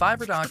 Go to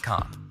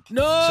Fiverr.com.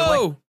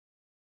 No!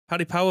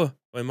 Paddy Power.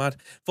 Going mad.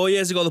 4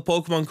 years ago, the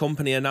Pokemon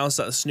Company announced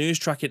that a snooze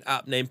tracking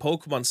app named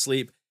Pokemon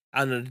Sleep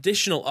and an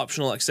additional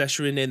optional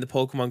accessory named the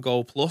Pokemon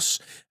Go Plus,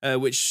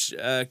 which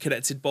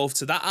connected both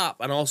to that app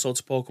and also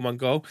to Pokemon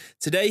Go.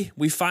 Today,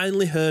 we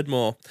finally heard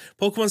more.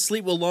 Pokemon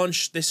Sleep will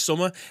launch this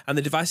summer, and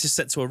the device is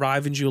set to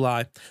arrive in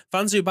July.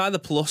 Fans who buy the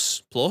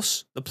Plus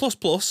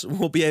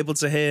will be able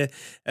to hear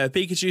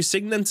Pikachu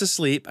sing them to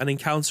sleep and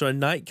encounter a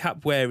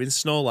nightcap wearing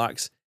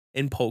Snorlax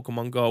in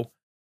Pokemon Go.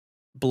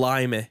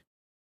 Blimey.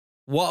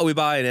 What are we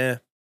buying here?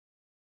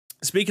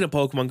 Speaking of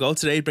Pokemon Go,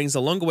 today brings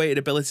the long-awaited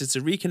ability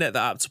to reconnect the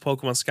app to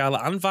Pokemon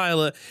Scarlet and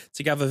Violet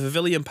to gather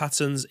Vivillon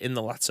patterns in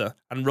the latter,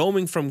 and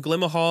roaming from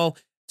Glimmer Hall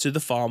to the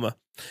former.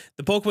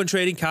 The Pokemon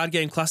Trading Card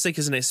Game Classic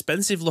is an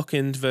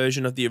expensive-looking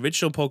version of the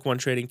original Pokemon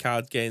Trading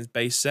Card Games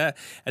base set,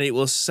 and it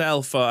will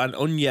sell for an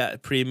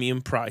unyet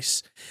premium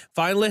price.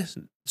 Finally,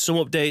 some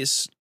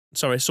updates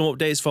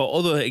for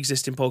other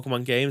existing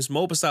Pokemon games.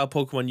 Mobile-style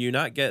Pokemon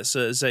Unite gets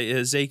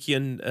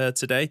Zacian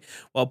today,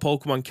 while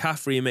Pokemon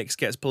Calf Remix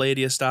gets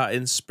Palladia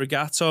starting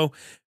Sprigato,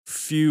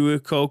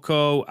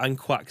 Fuecoco, and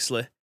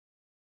Quaxley.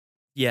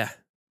 Yeah,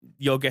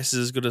 your guess is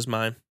as good as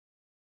mine.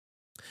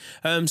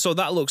 So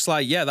that looks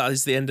like, that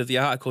is the end of the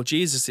article.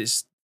 Jesus,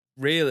 it's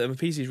really, my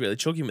PC's really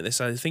chugging with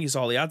this. I think it's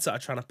all the ads that are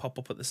trying to pop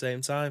up at the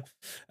same time.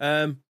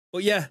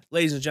 But yeah,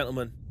 ladies and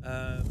gentlemen,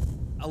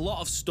 a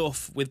lot of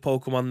stuff with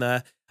Pokemon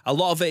there. A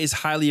lot of it is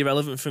highly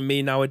irrelevant for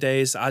me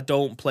nowadays. I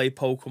don't play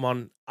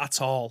Pokemon at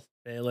all,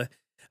 really.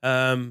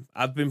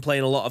 I've been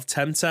playing a lot of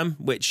Temtem,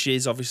 which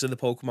is obviously the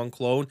Pokemon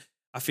clone.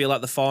 I feel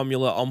like the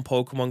formula on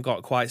Pokemon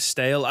got quite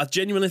stale. I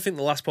genuinely think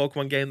the last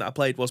Pokemon game that I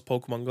played was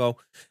Pokemon Go.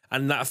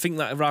 And I think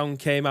that round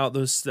came out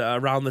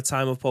around the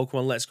time of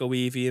Pokemon Let's Go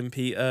Eevee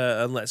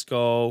and Let's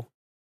Go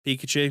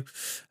Pikachu.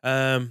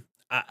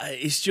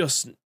 It's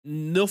just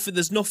nothing.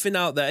 There's nothing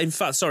out there. In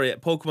fact,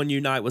 Pokemon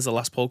Unite was the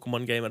last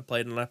Pokemon game I'd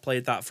played, and I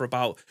played that for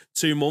about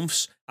 2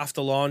 months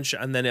after launch,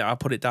 and then I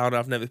put it down.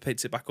 I've never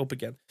picked it back up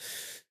again.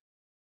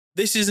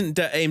 This isn't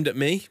aimed at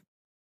me,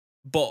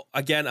 but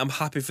again, I'm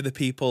happy for the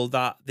people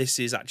that this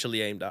is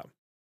actually aimed at,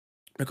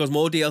 because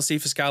more DLC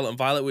for Scarlet and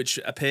Violet, which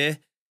appear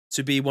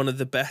to be one of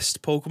the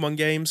best Pokemon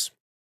games.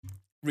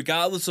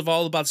 Regardless of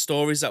all the bad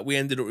stories that we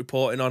ended up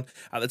reporting on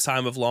at the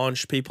time of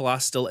launch, people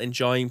are still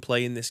enjoying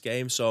playing this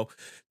game. So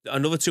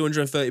another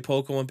 230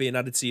 Pokemon being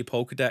added to your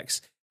Pokedex,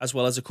 as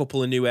well as a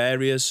couple of new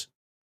areas.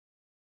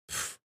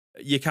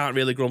 You can't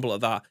really grumble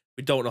at that.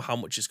 We don't know how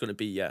much it's going to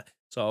be yet.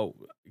 So,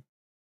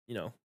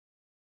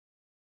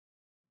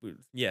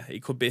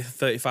 it could be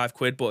 35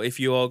 quid, but if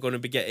you are going to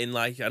be getting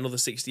like another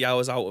 60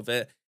 hours out of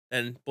it,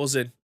 then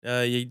buzzing.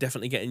 You're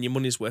definitely getting your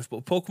money's worth.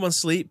 But Pokemon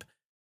Sleep,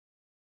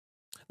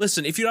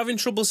 listen, if you're having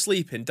trouble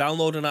sleeping,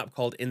 download an app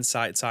called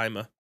Insight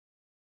Timer.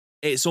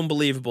 It's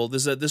unbelievable.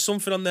 There's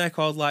something on there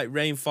called like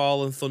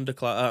rainfall and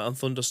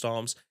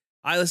thunderstorms.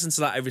 I listen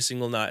to that every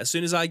single night. As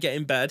soon as I get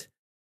in bed,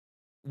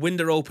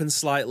 window open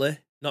slightly,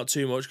 not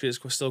too much because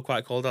it's still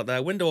quite cold out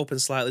there. Window open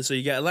slightly, so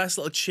you get a nice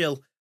little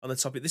chill on the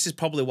topic. This is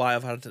probably why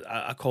I've had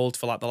a cold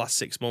for like the last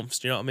 6 months.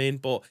 Do you know what I mean?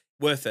 But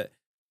worth it.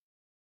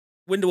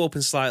 Window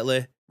open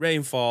slightly,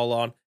 rainfall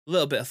on, a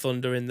little bit of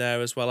thunder in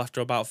there as well after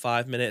about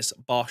 5 minutes.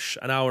 Bosh,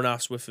 an hour and a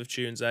half's worth of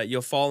tunes there.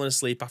 You're falling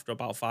asleep after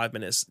about 5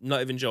 minutes.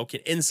 Not even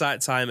joking. Insight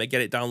Timer,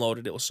 get it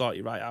downloaded. It will sort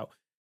you right out.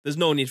 There's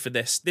no need for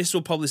this. This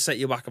will probably set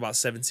you back about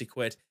 70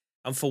 quid.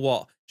 And for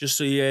what? Just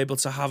so you're able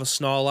to have a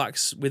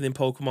Snorlax within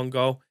Pokemon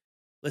Go?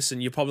 Listen,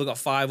 you've probably got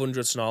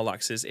 500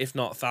 Snorlaxes, if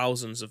not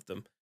thousands of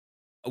them.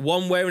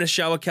 One wearing a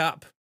shower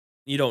cap,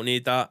 you don't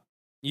need that.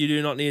 You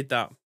do not need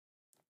that.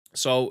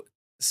 So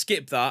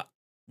skip that.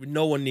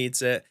 No one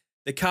needs it.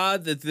 The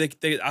card,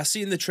 I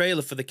seen the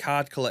trailer for the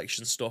card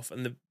collection stuff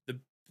and the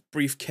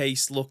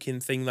briefcase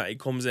looking thing that it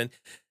comes in.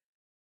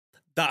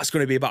 That's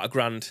going to be about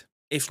 £1,000,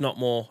 if not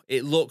more.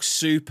 It looks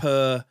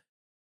super.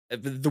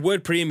 The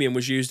word premium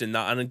was used in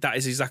that, and that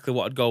is exactly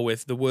what I'd go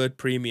with. The word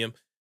premium.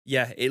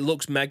 Yeah, it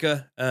looks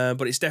mega,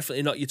 but it's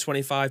definitely not your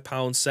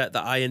 £25 set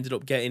that I ended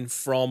up getting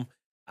from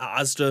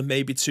Asda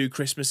maybe 2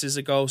 Christmases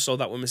ago, so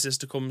that when my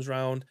sister comes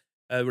round,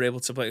 we're able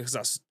to play, because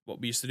that's what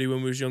we used to do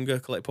when we was younger,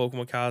 collect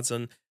Pokemon cards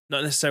and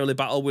not necessarily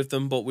battle with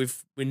them, but we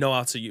know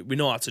how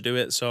to do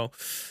it. So,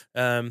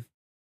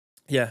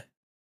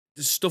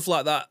 stuff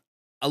like that.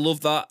 I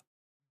love that.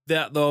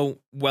 That though,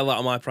 well out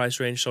of my price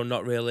range, so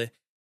not really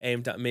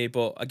aimed at me.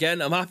 But again,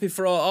 I'm happy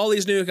for all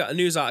these new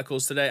news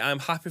articles today. I'm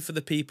happy for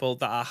the people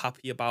that are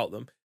happy about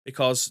them,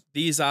 because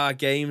these are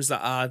games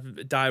that are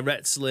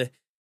directly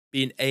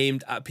being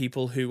aimed at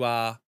people who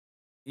are,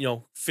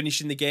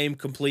 finishing the game,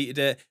 completed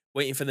it,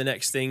 waiting for the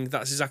next thing.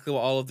 That's exactly what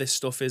all of this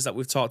stuff is that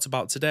we've talked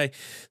about today.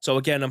 So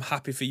again, I'm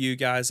happy for you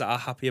guys that are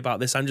happy about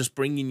this. I'm just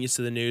bringing you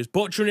to the news,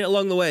 butchering it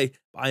along the way,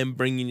 but I am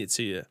bringing it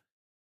to you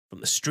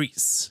from the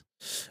streets.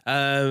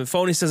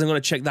 Phony says I'm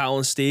going to check that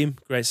on Steam.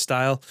 Great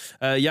style.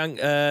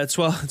 12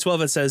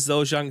 says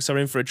those Yanks are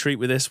in for a treat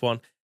with this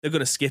one. They're going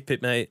to skip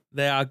it, mate.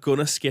 They are going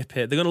to skip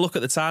it. They're going to look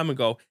at the time and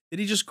go, did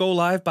he just go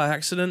live by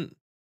accident?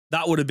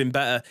 That would have been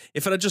better.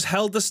 If I'd have just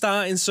held the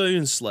starting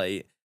soon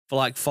slate for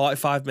like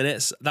 45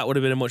 minutes, that would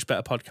have been a much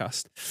better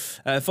podcast.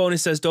 Phony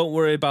says, don't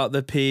worry about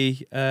the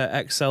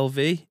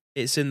PXLV.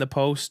 It's in the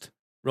post.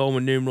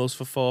 Roman numerals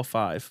for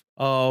 4-5.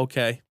 Oh,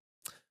 okay.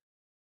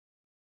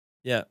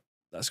 Yeah,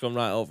 that's gone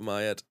right over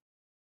my head.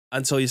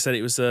 Until you said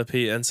it was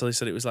until you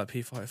said it was like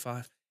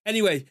P45.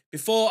 Anyway,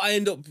 before I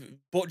end up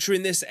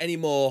butchering this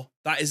anymore,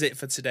 that is it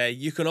for today.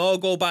 You can all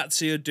go back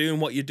to doing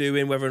what you're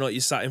doing, whether or not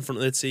you sat in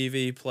front of the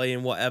TV,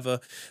 playing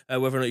whatever,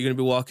 whether or not you're going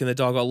to be walking the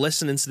dog or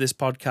listening to this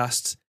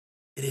podcast.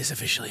 It is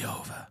officially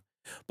over.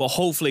 But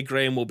hopefully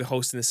Graham will be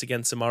hosting this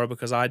again tomorrow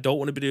because I don't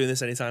want to be doing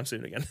this anytime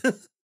soon again.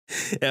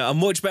 Yeah, I'm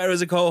much better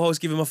as a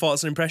co-host giving my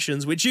thoughts and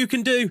impressions, which you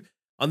can do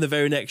on the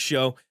very next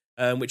show,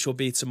 which will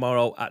be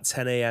tomorrow at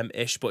 10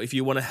 a.m.-ish. But if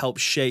you want to help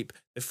shape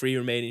the 3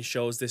 remaining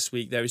shows this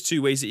week, there is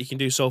 2 ways that you can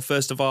do so.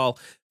 First of all,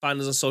 find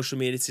us on social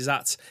media. It is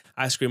at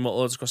Ice Cream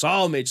Uploads across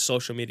all major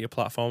social media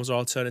platforms, or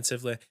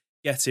alternatively,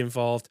 get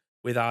involved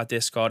with our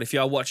Discord. If you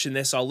are watching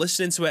this or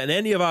listening to it in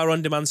any of our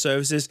on-demand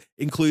services,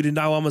 including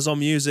now Amazon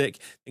Music,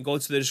 then go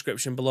to the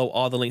description below.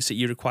 All the links that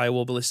you require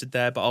will be listed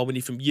there. But all we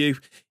need from you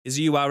is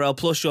a URL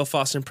plus your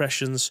thoughts and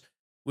impressions.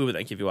 We will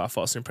then give you our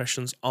thoughts and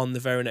impressions on the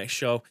very next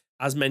show.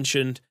 As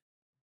mentioned,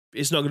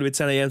 it's not going to be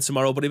 10 a.m.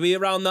 tomorrow, but it'll be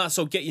around that,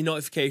 so get your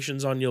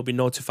notifications on. You'll be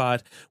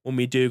notified when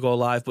we do go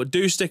live. But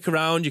do stick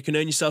around. You can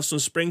earn yourself some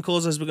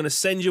sprinkles, as we're going to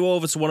send you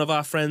over to one of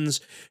our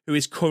friends who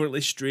is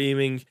currently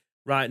streaming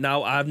right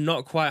now. I've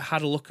not quite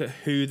had a look at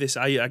who this...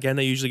 I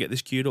usually get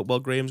this queued up while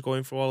Graham's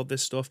going through all of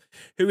this stuff.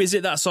 Who is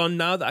it that's on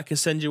now that I can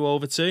send you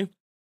over to?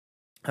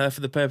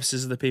 For the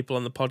purposes of the people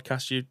on the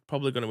podcast, you're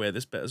probably going to hear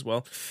this bit as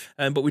well.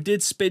 But we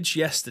did Spidge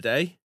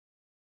yesterday.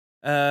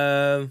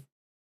 Who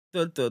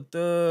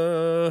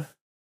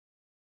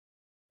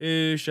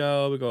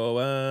shall we go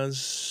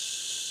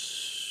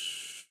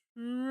as?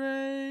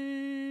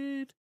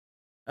 Raid.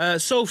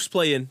 Soph's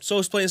playing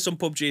some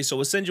PUBG, so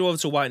we'll send you over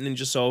to White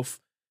Ninja Soph.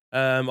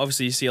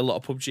 Obviously, you see a lot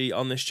of PUBG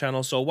on this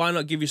channel, so why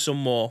not give you some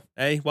more?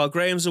 Eh? While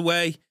Graham's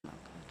away,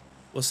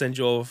 we'll send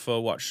you over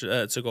for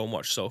to go and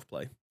watch Soph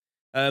play.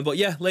 But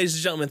yeah, ladies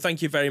and gentlemen,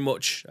 thank you very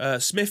much.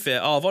 Smith it.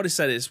 Oh, I've already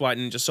said it's White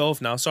Ninja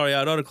Soph now. Sorry,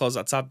 I'd already closed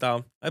that tab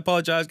down. I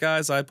apologize,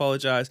 guys. I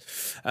apologize.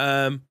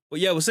 But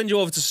yeah, we'll send you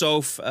over to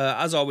Soph.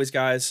 As always,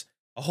 guys,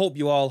 I hope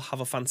you all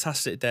have a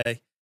fantastic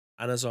day.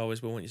 And as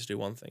always, we want you to do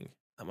one thing,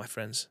 and my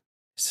friends,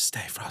 is to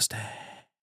stay frosty.